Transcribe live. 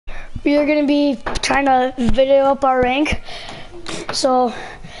we are gonna be trying to video up our rank. So,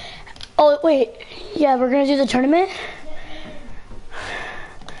 oh wait, yeah, we're gonna do the tournament.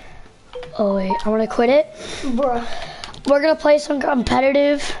 Oh wait, I wanna quit it. Bruh. We're gonna play some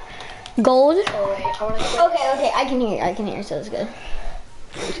competitive gold. Oh wait, I wanna quit. Okay, I can hear, so it's good.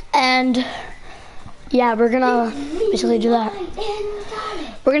 And yeah, we're gonna basically do that.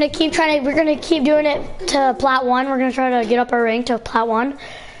 We're gonna keep doing it to plat 1. We're gonna try to get up our rank to plat 1.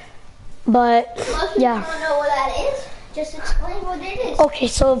 But yeah. Most people don't know what that is. Just explain what it is. Okay,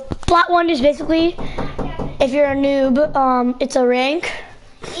 so plat 1 is basically, if you're a noob, it's a rank.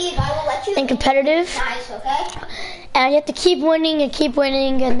 Eve, I will let you in competitive. Nice, okay? And you have to keep winning,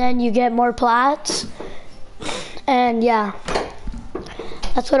 and then you get more plats. And yeah,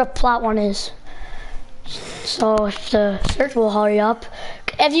 that's what a plat 1 is. So if the search will hurry up.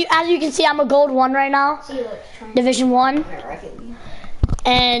 As you can see, I'm a gold 1 right now. Division 1.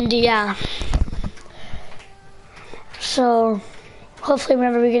 And yeah. So hopefully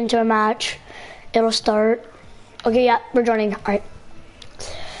whenever we get into a match, it'll start. Okay, yeah, we're joining. All right.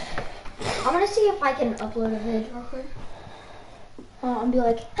 I'm gonna see if I can upload a video real quick. I'll be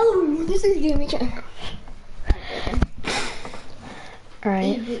like, hello, this is Jamie Chan.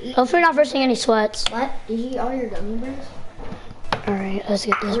 Alright. Hopefully we're not bursting any sweats. What? Did you eat all your gummy bears? Alright, let's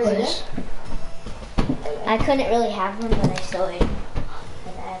get this boys. I couldn't really have one, but I still ate them. I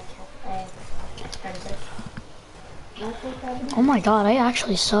have Oh my god, I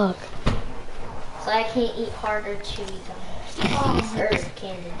actually suck. So I can't eat harder chewy gummies. Or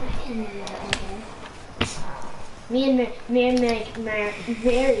candy. Me and Mary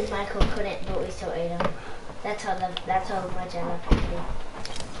and Michael couldn't, but we still ate them. That's how much I love candy.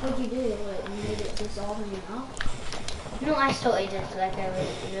 What'd you do? What, you made it dissolve in your mouth? No, I still ate it, so like I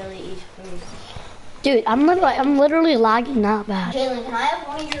really eat food. Dude, I'm literally lagging that bad. Jalen, can I have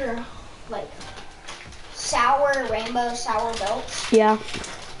one of your like rainbow sour belts? Yeah.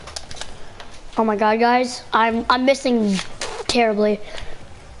 Oh my god, guys, I'm missing terribly.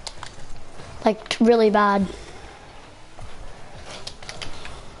 Like really bad.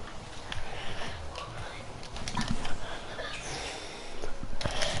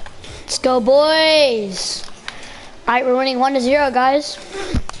 Let's go, boys. All right, we're winning 1-0, guys.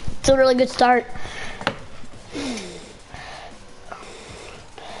 It's a really good start.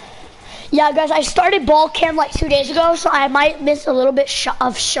 Yeah, guys, I started ball cam like 2 days ago, so I might miss a little bit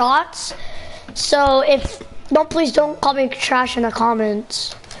of shots. So please don't call me trash in the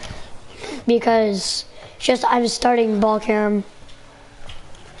comments, because I was starting ball cam.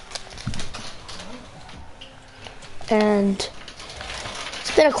 And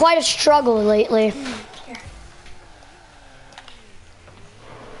it's been quite a struggle lately.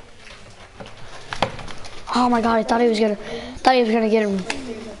 Oh my god, I thought he was gonna get him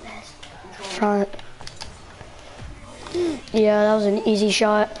front. Yeah, that was an easy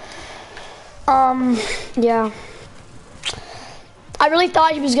shot. Yeah. I really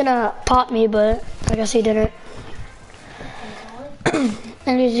thought he was gonna pop me, but I guess he didn't.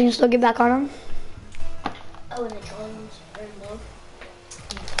 And you can still get back on him. Oh, and the columns are low.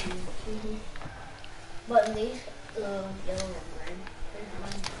 But in these, yellow and red.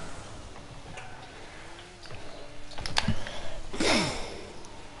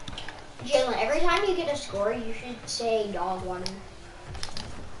 Jalen, every time you get a score, you should say dog one.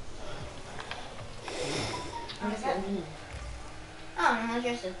 What does that mean? I don't know, it's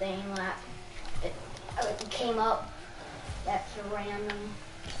just a thing that it came up. That's a random,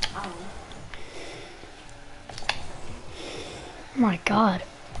 I don't know. Oh my god.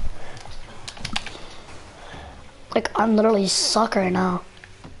 Like, I'm literally suck right now.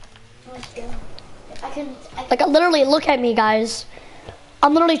 Let's go. Like, literally, look at me, guys.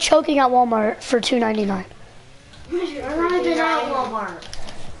 I'm literally choking at Walmart for $2.99. I'm not even at Walmart.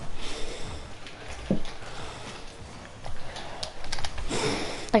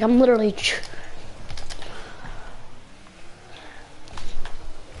 Like, I'm literally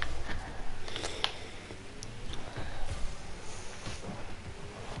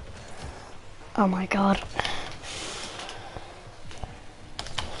oh my god.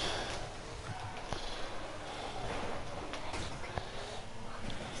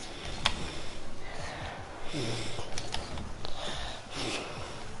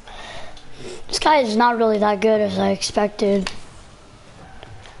 This guy is not really that good as I expected.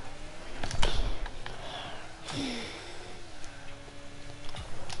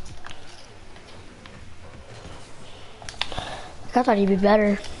 I thought he'd be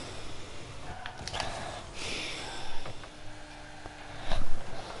better.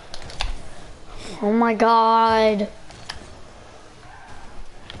 Oh my god.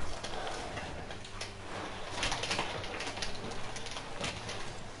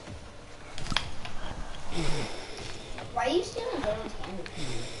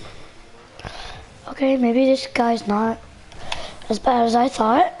 Okay, maybe this guy's not as bad as I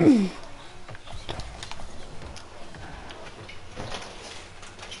thought.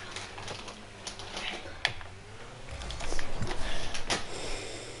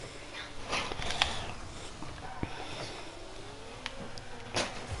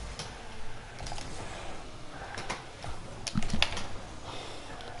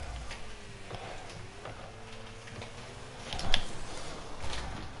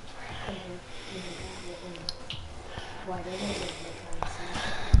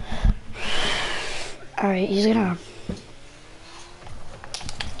 Alright, he's gonna...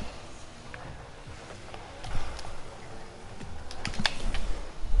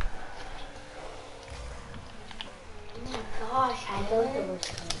 Gosh, I go with the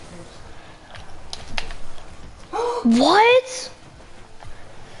worst color first. What?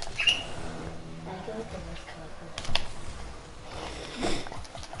 I go with the worst color first.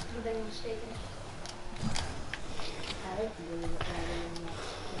 You've been mistaken. I like blue.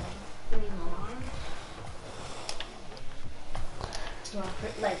 Green alarm. Well,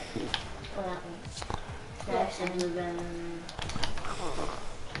 like, for that one. That's a blue been.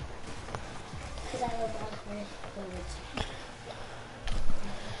 Because I love that one.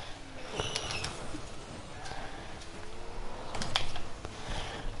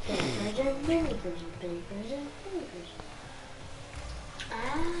 I get it.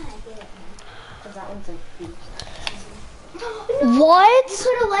 Because that one's like beach. What? You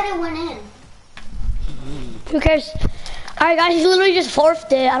could have let it went in. Who cares? Alright guys, he literally just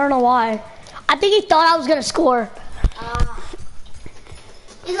forfeited it. I don't know why. I think he thought I was gonna score.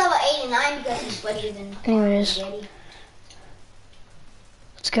 He's level 89 because he's sweatier than Anyways. spaghetti.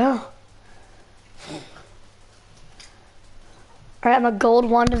 Let's go. Alright, I'm a gold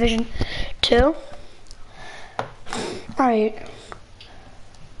 1, division 2. Alright.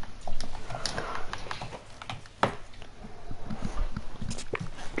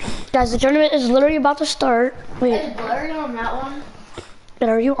 Guys, the tournament is literally about to start. Wait, Is blurry on that one?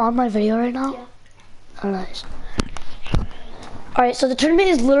 are you on my video right now? Yeah. Oh, nice. Alright, so the tournament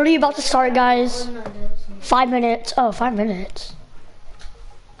is literally about to start, guys. 5 minutes. Oh, 5 minutes.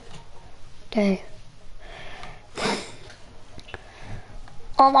 Okay.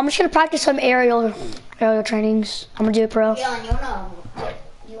 I'm just gonna practice some aerial trainings. I'm gonna do it pro. Yeah,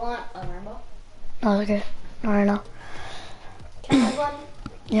 you want a rainbow? Oh, okay. Not right now. Can I have one?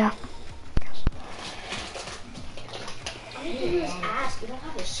 Yeah. I need to use ask. You don't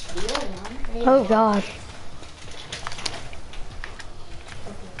have a steel one. Oh God.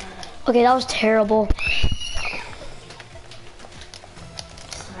 Okay, that was terrible.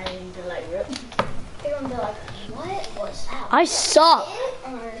 Sliding to like rip. They're gonna be like, what was that? I suck.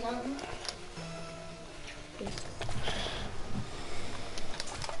 Or something.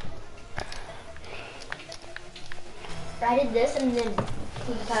 I did this and then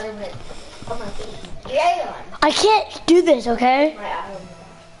he probably went, oh my god. Yeah. I can't do this, okay?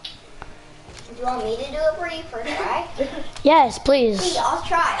 Do you want me to do it for you first try? Yes, please. Hey, I'll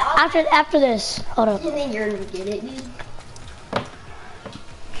try. After this. Hold up. And then you're gonna get it, dude.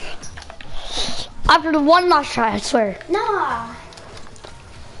 After the one last try, I swear. Nah.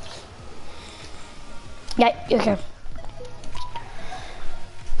 Yeah, okay.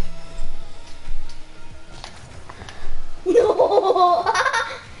 No.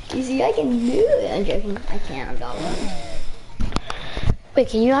 You see, I can do it. I'm joking. I can't. I'm not. Wait,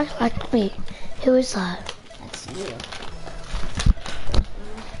 can you act like me? Who is that? That's you.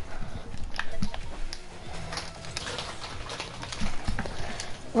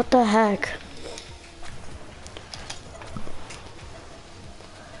 What the heck?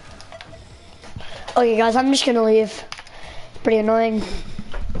 Okay, guys, I'm just gonna leave. Pretty annoying.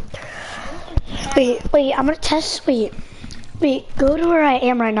 Wait, I'm gonna test. Wait, go to where I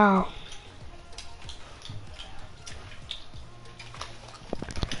am right now.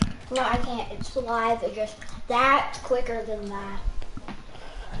 No, I can't. It's live. It just that's quicker than that.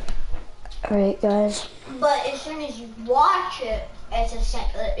 Alright, guys. But as soon as you watch it,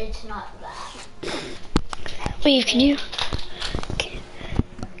 it's not that. Wait, can you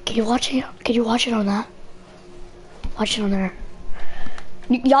watch it? Can you watch it on that? Watch it on there.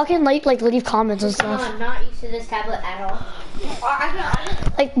 Y'all can like leave comments and stuff. I'm not used to this tablet at all.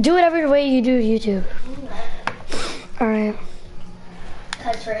 Like do whatever way you do YouTube. Alright.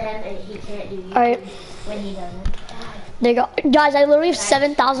 Because for him, he can't do YouTube Alright. when he doesn't. There you go. Guys, I literally have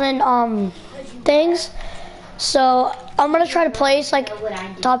 7,000 things. So I'm gonna try to place like What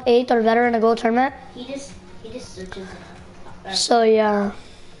I do. top 8 or better in a gold tournament. He just searches So yeah.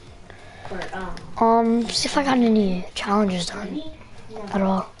 for See if I got any challenges done me. at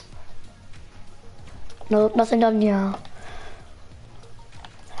all. Nope, nothing done yet.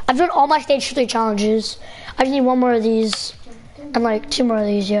 I've done all my stage 3 challenges. I just need one more of these. And like 2 more of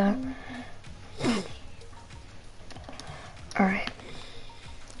these, yeah. Alright.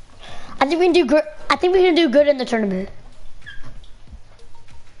 I think we can do good. I think we can do good in the tournament.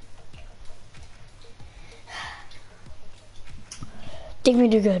 Think we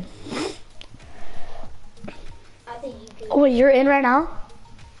do good. I think you could. Oh wait, you're in right now?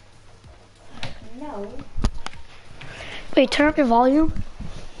 No. Wait, turn up your volume.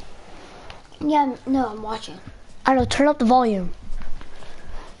 Yeah, no, I'm watching. I don't know, turn up the volume.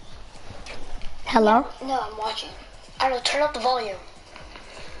 Hello? No, I'm watching. I don't know, turn up the volume.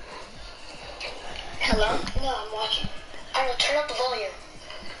 Hello? No, I'm watching. I don't know, turn up the volume.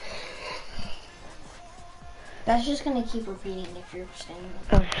 That's just gonna keep repeating if you're staying.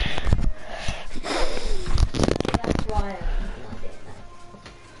 Okay. That's why I'm not doing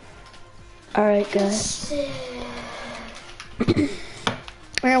that. Alright, guys.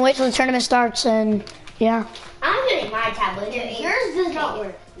 We're gonna wait till the tournament starts and yeah. I'm getting my tablet. Yours does not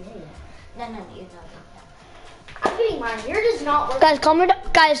work. No, you don't. I'm getting mine. Yours does not work. Guys,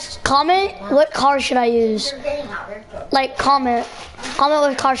 comment what car should I use? You're getting ours. Like, comment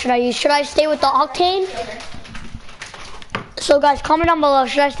what car should I use? Should I stay with the Octane? So guys, comment down below.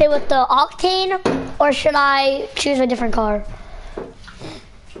 Should I stay with the Octane or should I choose a different car?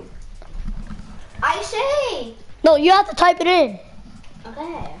 I say. No, you have to type it in.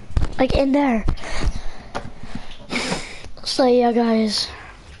 Okay. Like in there. So yeah, guys.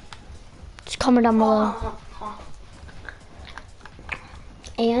 Just comment down below.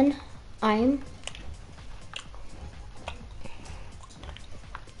 And I'm.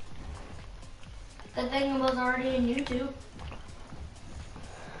 Good thing it was already in YouTube.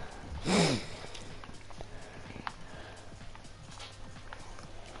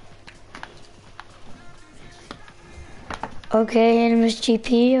 Okay, and Miss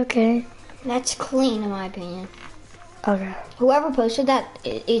GP, okay. That's clean in my opinion. Okay. Whoever posted that,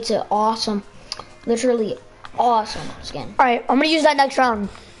 it's an awesome, literally awesome skin. Alright, I'm gonna use that next round.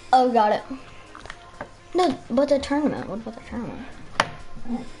 Oh, got it. No, but the tournament. What about the tournament?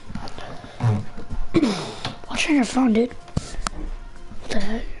 Watch on your phone, dude. What the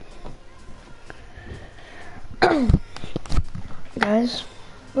heck? Guys,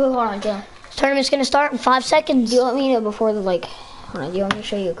 Well, hold on, Dylan. this tournament's gonna start in 5 seconds. Do you want me to, before the, like, hold on, do you want me to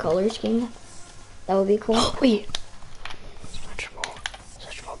show you a color scheme? That would be cool. Wait. Such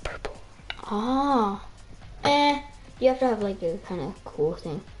more purple. Ah. You have to have, like, a kind of cool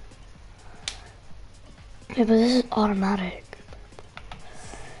thing. Yeah, but this is automatic.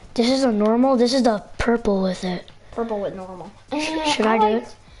 This is a normal, this is the purple with it. Purple with normal. Should I do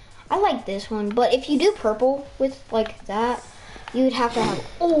it? I like this one, but if you do purple with, like, that, you would have to have,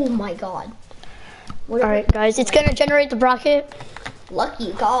 oh my god. Alright guys, it's gonna generate the bracket.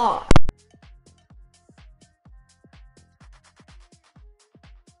 Lucky god.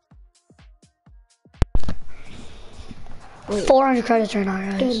 Wait. 400 credits right now,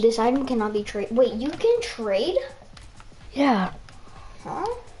 guys. Dude, this item cannot be traded. Wait, you can trade? Yeah. Huh?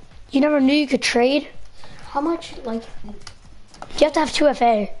 You never knew you could trade? How much, like, You have to have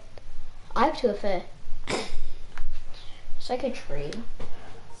 2FA. I have 2FA. So I could trade.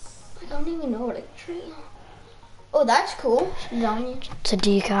 I don't even know what I could trade. Oh, that's cool. It's a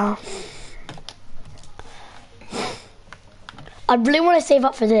decal. I really want to save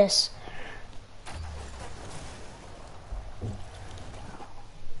up for this.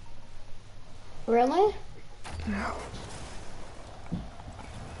 Really? No.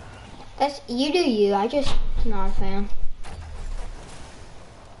 That's, you do you. I just not a fan.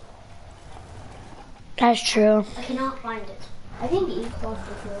 That's true. I cannot find it. I think Eve closed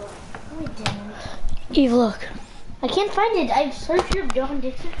it. No, it didn't. Eve, look. I can't find it. I've searched up John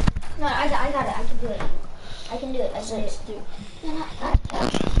Dixon. No, I got it. I can do it. I can do it. I can do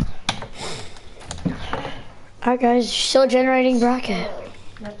it. Alright guys, still generating bracket.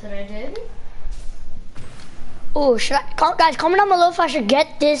 That's what I did. Oh, guys, comment down below if I should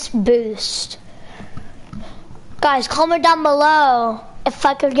get this boost. Guys, comment down below if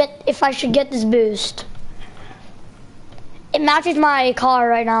I should get this boost. It matches my car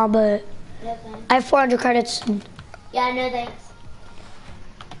right now, but Yeah, thanks. I have 400 credits. Yeah, no thanks.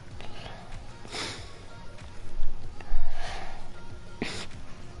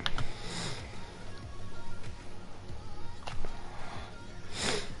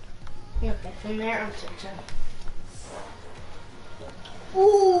 Okay, from there I'm searching.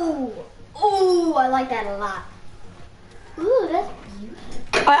 Ooh, ooh, I like that a lot. Ooh, that's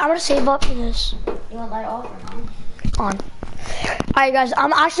beautiful. Alright, I'm gonna save up for this. You want light off or on? On. Alright Alright guys,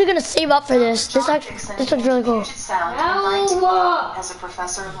 I'm actually gonna save up for this. This looks really cool. No! As a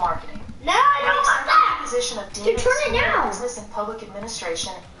professor of marketing. No, I don't want that! Position of Dude, dean turn it of down. business and public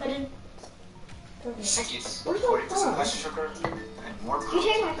administration. It's Where's my 40% phone? less sugar and more You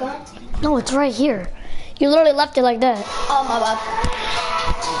take my gun? No, it's right here. You literally left it like that. Oh my bad.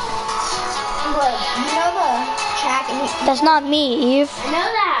 But you know the track and you, That's not me, Eve. I know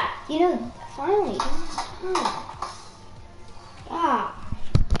that. You know, finally. Ah.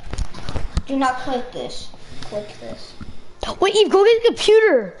 Do not click this. Click this. Wait, Eve, go get the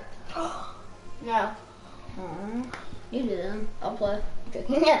computer. No. You do them. I'll play.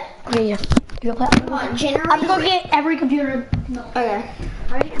 Yeah. Okay, yeah. You go play. Come on, generate. I'm gonna go get every computer. Okay.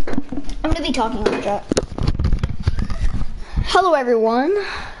 I'm gonna be talking on the chat. Hello everyone.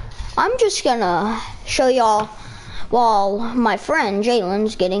 I'm just gonna show y'all while my friend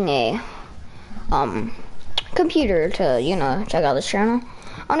Jalen's getting a computer to, you know, check out this channel.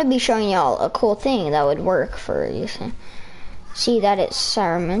 I'm gonna be showing y'all a cool thing that would work for you. See that it's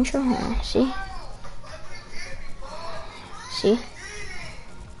Sacramento? See? See?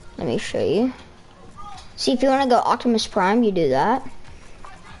 Let me show you. See, if you want to go Optimus Prime, you do that.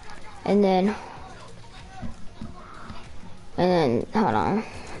 And then, hold on.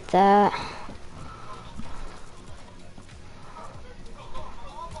 That.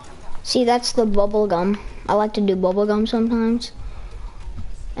 See, that's the bubble gum. I like to do bubble gum sometimes.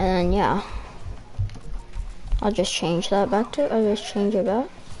 And then, yeah. I'll just change that back to, I'll just change it back.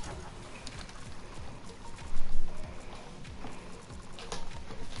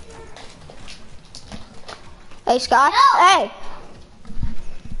 Hey, Scott. No. Hey.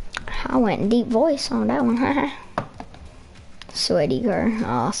 I went deep voice on that one. Sweaty girl.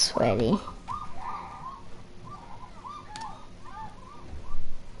 Oh, sweaty.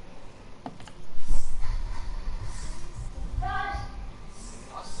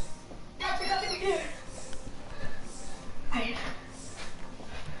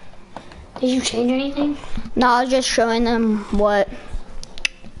 Did you change anything? No, I was just showing them what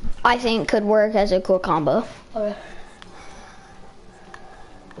I think could work as a cool combo. Okay.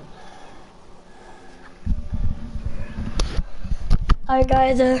 Alright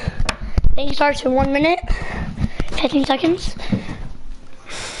guys, thing starts in 1 minute, 15 seconds.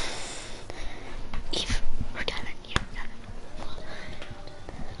 Eve, we're done.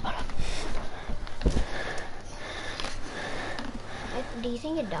 Hold up. Do you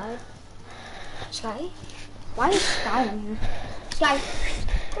think it died? Sky? Why is Sky in here? Sky.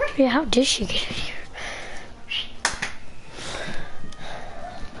 Yeah, how did she get in here?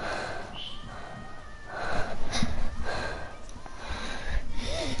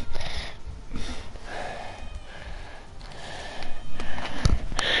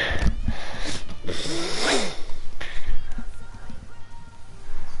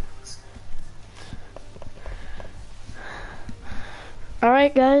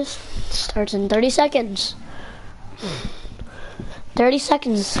 Alright guys, starts in 30 seconds. 30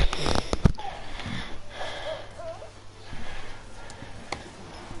 seconds.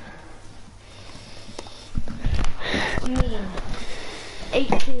 I mean,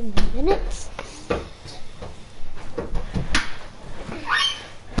 18 minutes?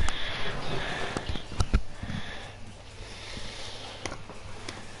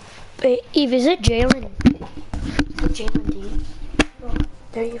 Wait, Eve, is it Jalen? Jalen D.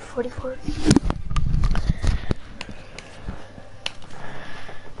 30 or 44?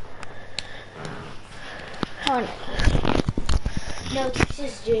 Hold on. No, this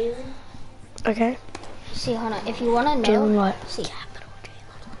is Jalen. Okay. See, hold on. If you want to know. Jalen what? See.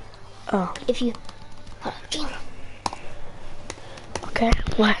 Oh, If you. Hold on, Jalen. okay.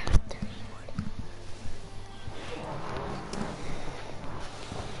 What?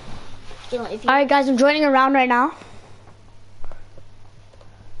 Jalen, if you. Alright guys, I'm joining a round right now.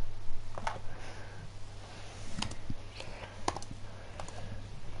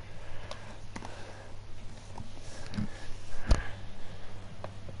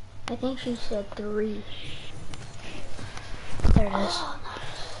 I think she said 3. There it is.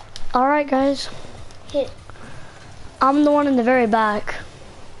 Alright guys, Hit. I'm the one in the very back.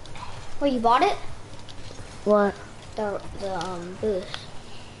 Wait, you bought it? What? The boost.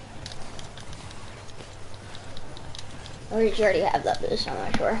 Or did you already have that boost? I'm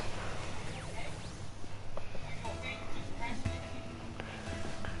not sure.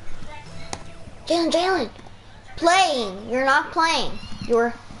 Jalen, playing. You're not playing.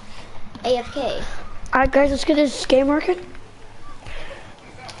 You're AFK. Alright guys, let's get this game working.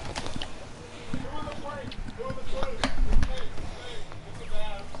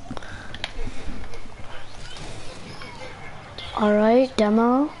 Alright. Wait,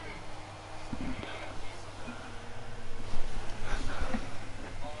 demo.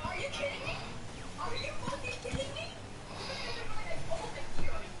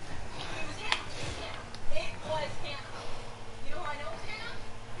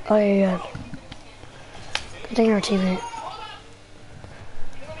 Oh yeah, yeah. I think our teammate.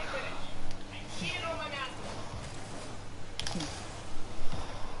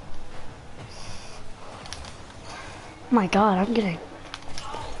 Oh my god, I'm getting.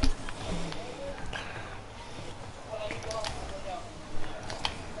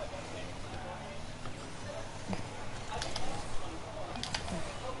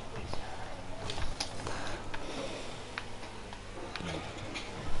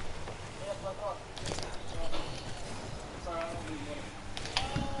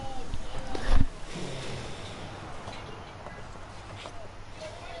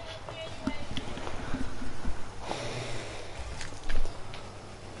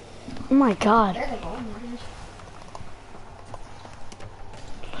 Oh my god.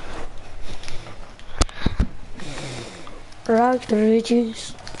 Rock the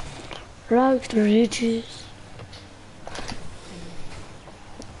ridges. Rock the ridges.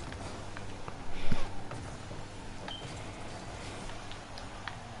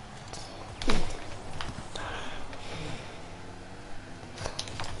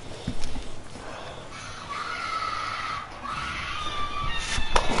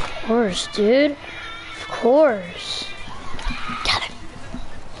 Of course, dude. Of course. Got it.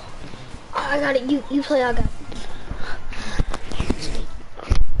 I got it. You play. I got it.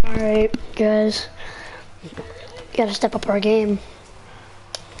 Alright, guys. Gotta step up our game.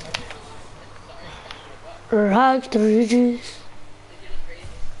 Rock the ridges.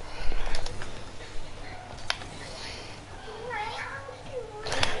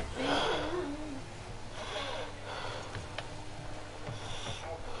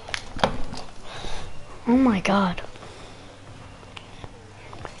 Oh my god.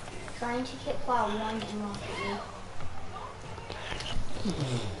 Trying to get plow 1 is wrong for you.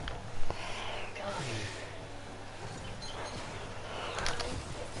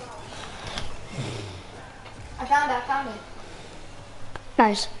 I found it.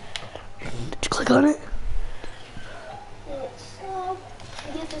 Nice. Did you click on it? It's,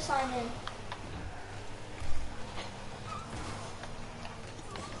 you have to sign in.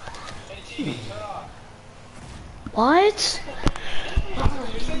 What?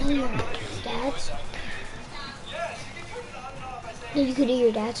 Dad's. Then you could do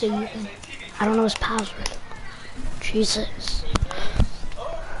your dad so you can. I don't know his password. Jesus.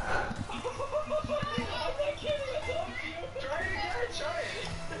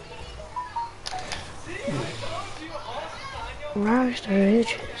 Rock the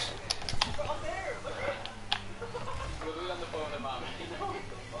ridges.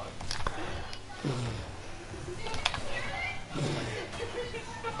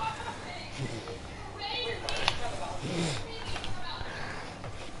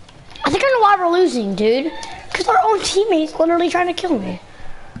 I think I know why we're losing, dude. Because our own teammate's literally trying to kill me.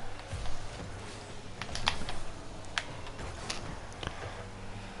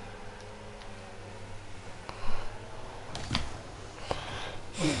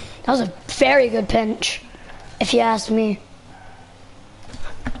 That was a very good pinch, if you ask me.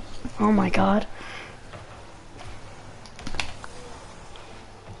 Oh my god.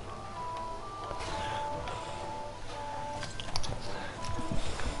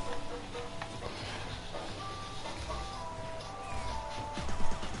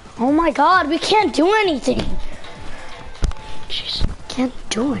 Oh my god, we can't do anything. Just can't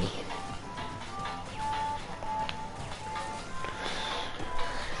do anything.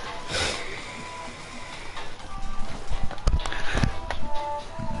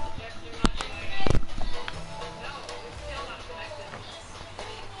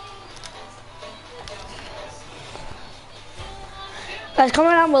 Guys,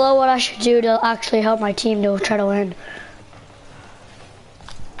 comment down below what I should do to actually help my team to try to win.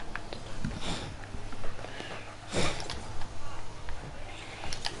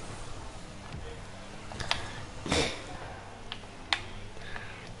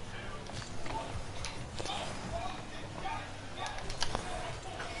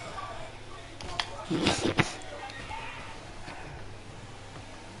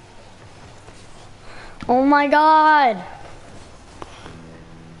 Oh my god!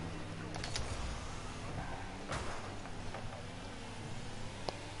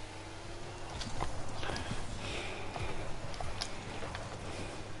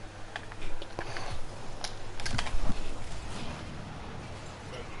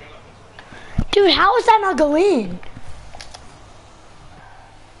 Dude, how is that not going in?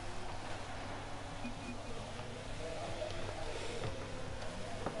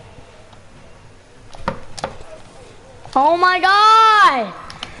 Oh my God!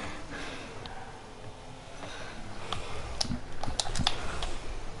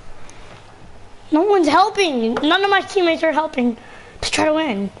 No one's helping. None of my teammates are helping to try to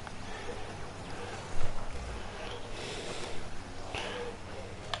win.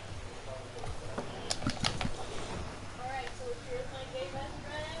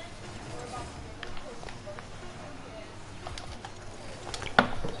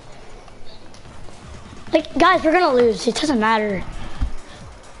 Like, guys, we're gonna lose. It doesn't matter.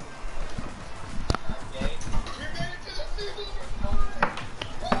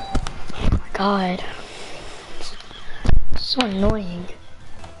 Oh my God. So annoying.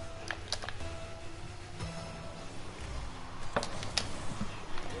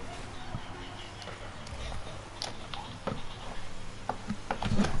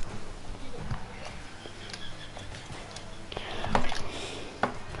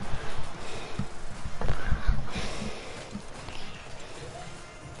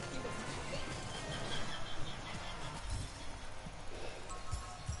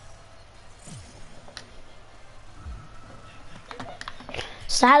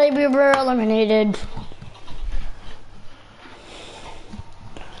 Sadly, we were eliminated.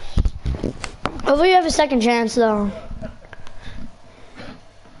 Hopefully we have a second chance, though.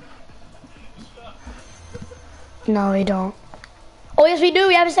 No, we don't. Oh, yes, we do.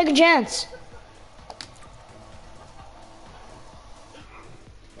 We have a second chance.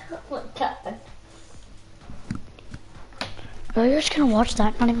 Oh my God. Oh, you're just gonna watch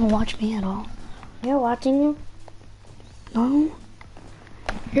that, not even watch me at all. You're watching you? No.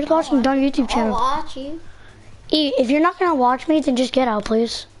 You're just watching on YouTube I'll channel. watch you. E, if you're not gonna watch me, then just get out,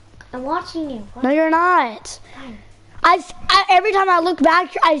 please. I'm watching you. No, you're not. Fine. Every time I look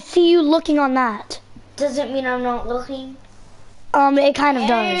back, I see you looking on that. Doesn't mean I'm not looking. It kind of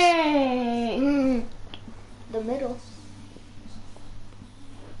does. The middle.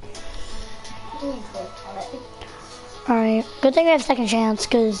 Alright, good thing I have second chance,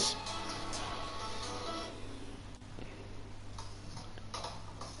 because...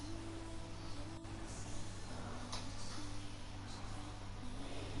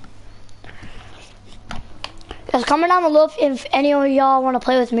 Guys, comment down below if any of y'all want to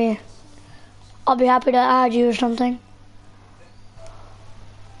play with me. I'll be happy to add you or something.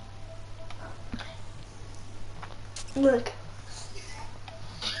 Look.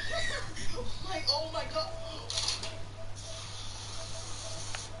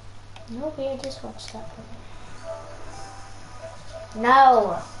 No, we just watched that one.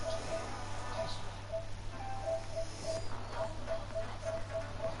 No.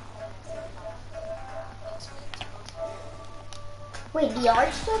 Wait, the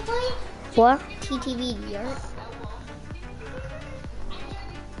art still playing? What? TTV, the art?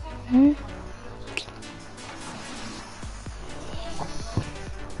 Hmm?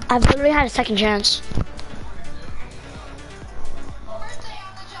 I've literally had a second chance.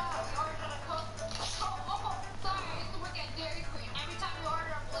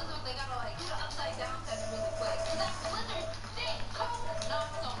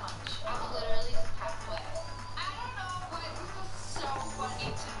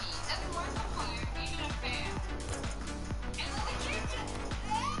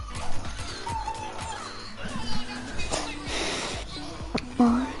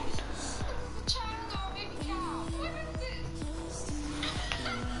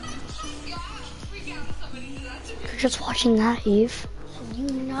 You're just watching that, Eve.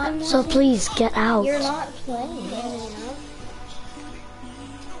 You're not. So please get out. You're not playing.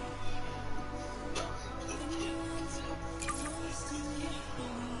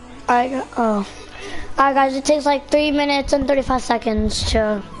 Alright, guys, it takes like 3 minutes and 35 seconds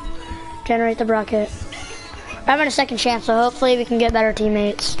to generate the bracket. I'm having a second chance, so hopefully we can get better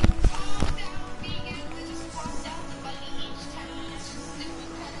teammates.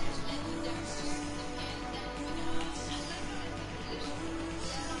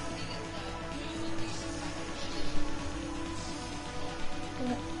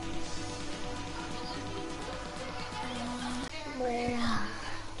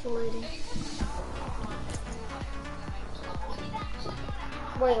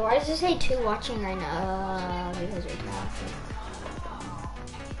 Wait, why does it say 2 watching right now? Because we're talking.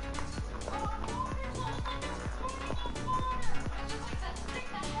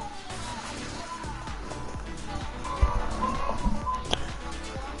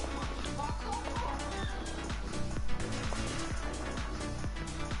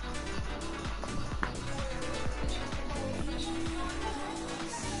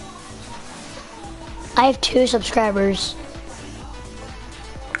 I have 2 subscribers.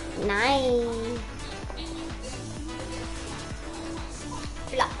 Nice.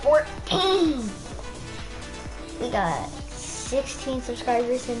 14. We got 16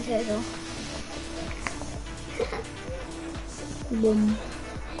 subscribers in total. Boom.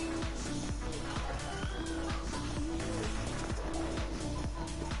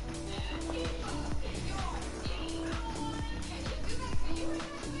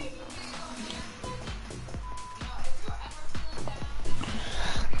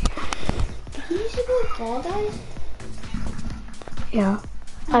 You used to play Fall Guys? Yeah.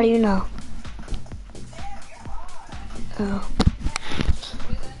 How do you know? Oh.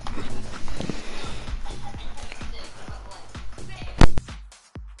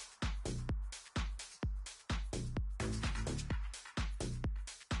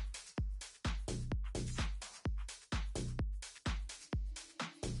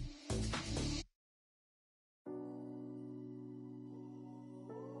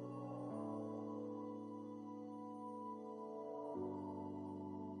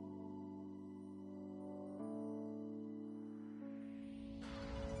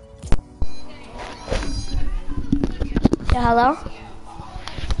 Yeah, hello?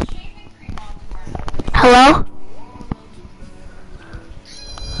 Hello?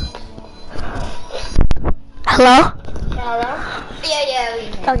 Hello? Hello? Yeah, we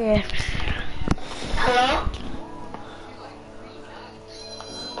can. Okay. Hello?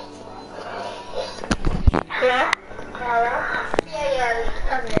 Hello? Hello?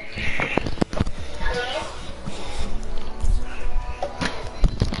 Yeah, okay. Hello?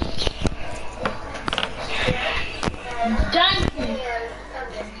 Johnson.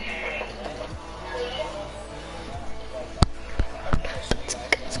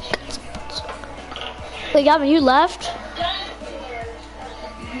 Wait, Gavin, you left?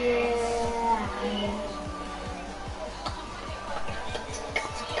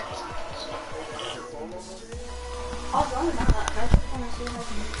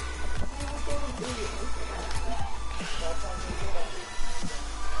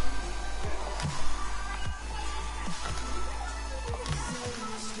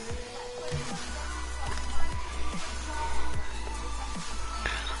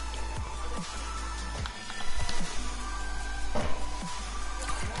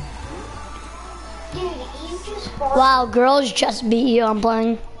 Dude, you just farted. Wow, girls just beat you. I'm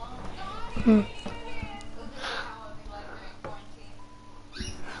playing.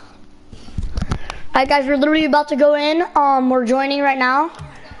 Alright, guys, we're literally about to go in. We're joining right now.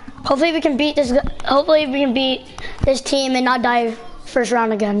 Hopefully we can beat this. Hopefully we can beat this team and not die first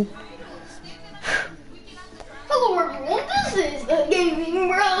round again. Hello everyone, this is the Gaming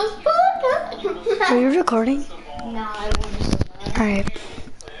Bros podcast. Are you recording? No, I won't. Alright.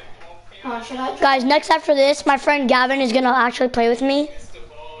 Should I try? Guys, next after this, my friend Gavin is gonna actually play with me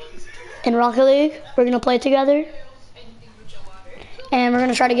in Rocket League. We're gonna play together. And we're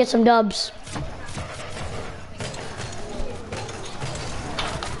gonna try to get some dubs.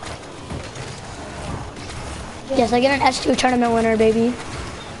 Yes, I get an S2 tournament winner, baby.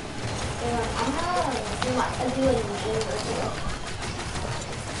 I'm gonna do it in the game.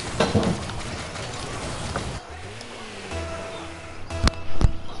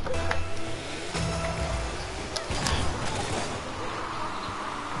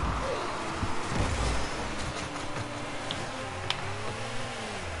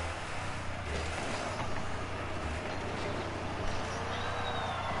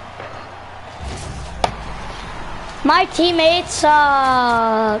 My teammates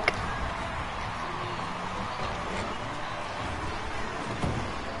suck.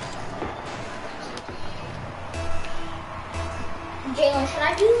 Jalen, should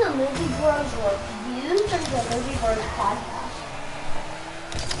I do the Movie Bros reviews or the Movie Bros podcast?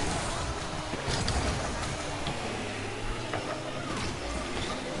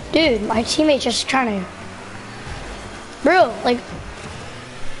 Dude, my teammate's just trying to... Bro, like...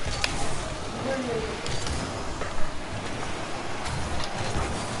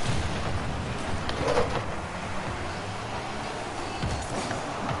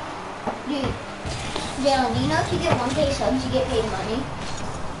 Dude, Jalen, do you know if you get 1K subs, you get paid money?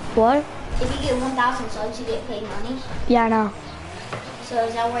 What? If you get 1,000 subs, you get paid money? Yeah, I know. So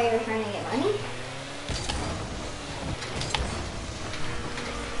is that why you're trying to get money?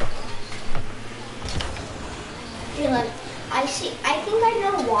 Jalen, I think I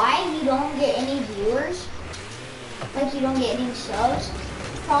know why you don't get any viewers. Like you don't get any subs.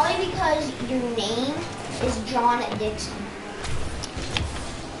 Probably because your name is John Dixon.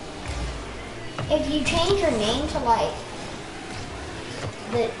 If you change your name to like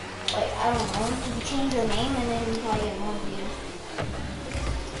I don't know, if you change your name and then you probably get more views.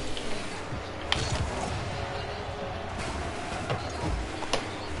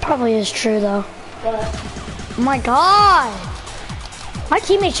 probably is true though. But Oh my god! My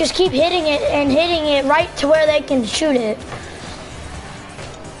teammates just keep hitting it and hitting it right to where they can shoot it.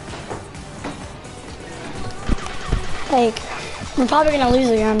 Like, we're probably gonna lose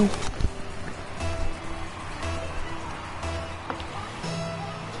again.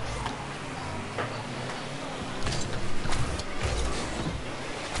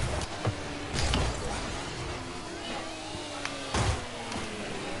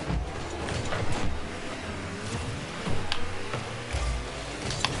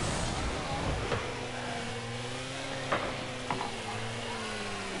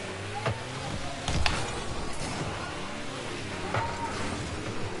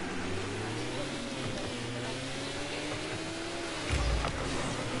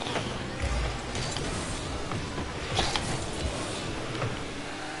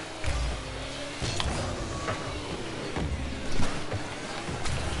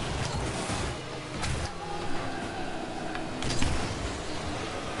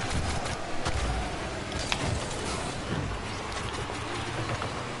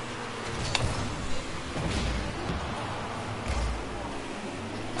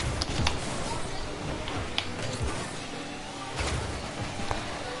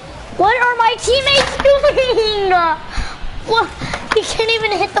 What are my teammates doing? What? He can't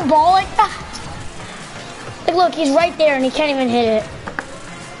even hit the ball like that. Like, look, he's right there and he can't even hit it.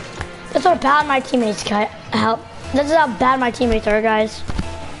 That's how bad my teammates This is how bad my teammates are, guys.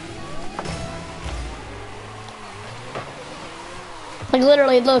 Like,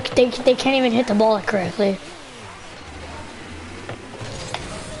 literally, look, they can't even hit the ball correctly.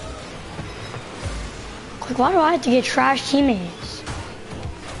 Like, why do I have to get trash teammates?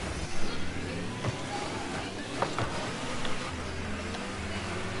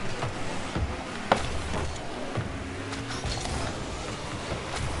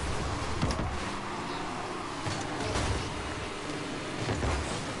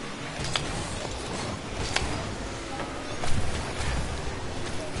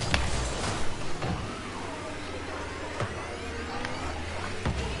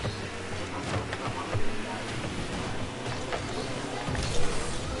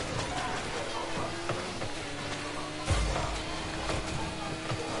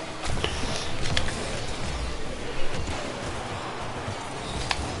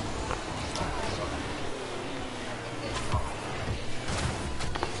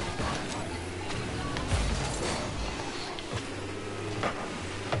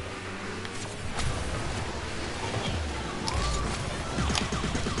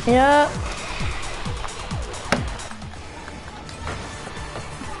 Yeah.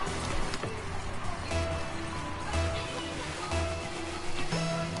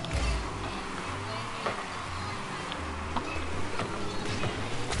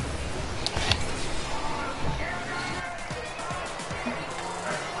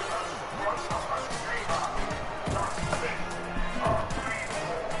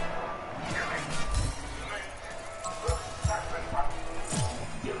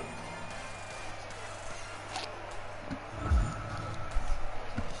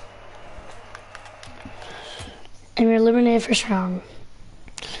 And we're eliminated first round.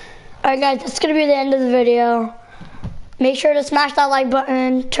 Alright guys, that's gonna be the end of the video. Make sure to smash that like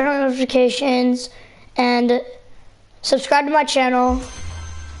button, turn on notifications, and subscribe to my channel.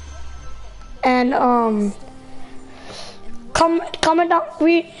 And comment down.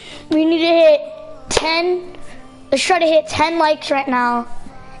 We need to hit 10. Let's try to hit 10 likes right now,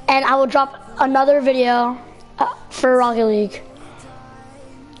 and I will drop another video for Rocket League.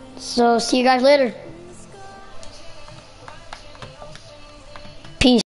 So see you guys later.